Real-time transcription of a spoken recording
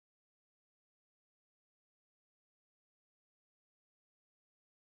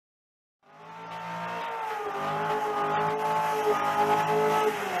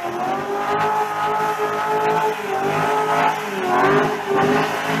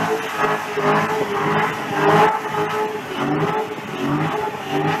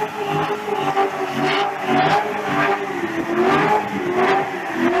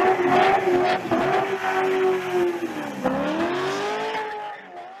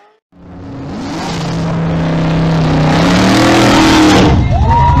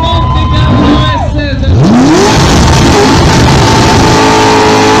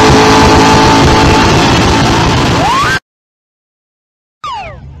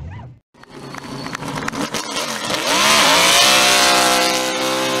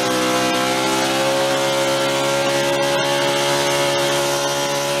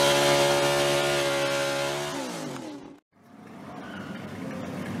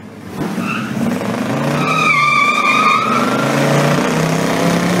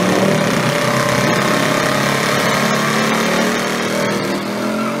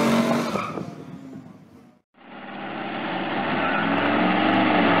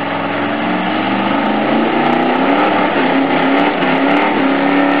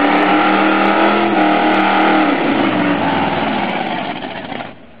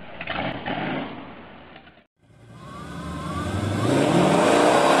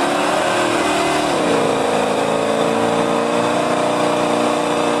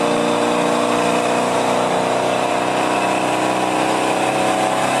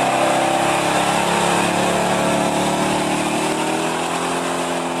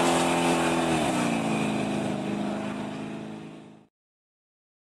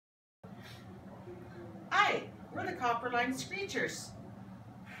Hi, we're the Copperline Screechers.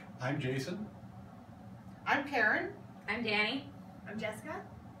 I'm Jason. I'm Karen. I'm Danny. I'm Jessica.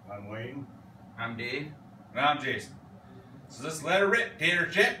 I'm Wayne. I'm Dave. And I'm Jason. So let's let her rip, Tater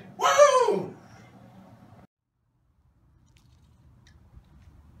Chip. Woo!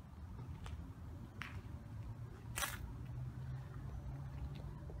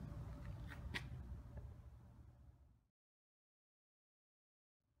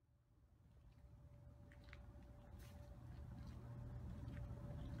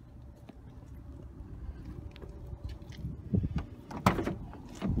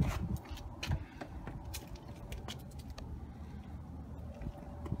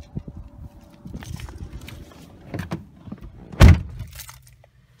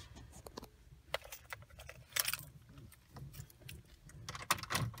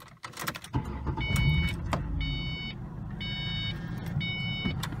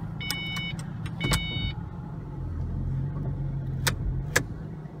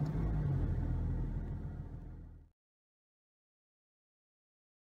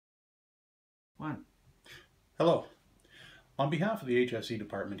 One. Hello. On behalf of the HSE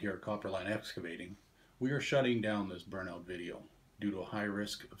department here at Copperline Excavating, we are shutting down this burnout video due to a high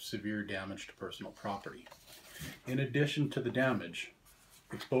risk of severe damage to personal property. In addition to the damage,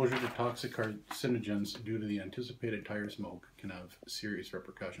 exposure to toxic carcinogens due to the anticipated tire smoke can have serious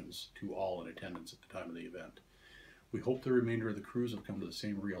repercussions to all in attendance at the time of the event. We hope the remainder of the crews have come to the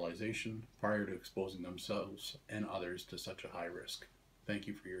same realization prior to exposing themselves and others to such a high risk. Thank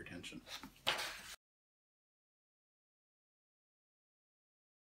you for your attention.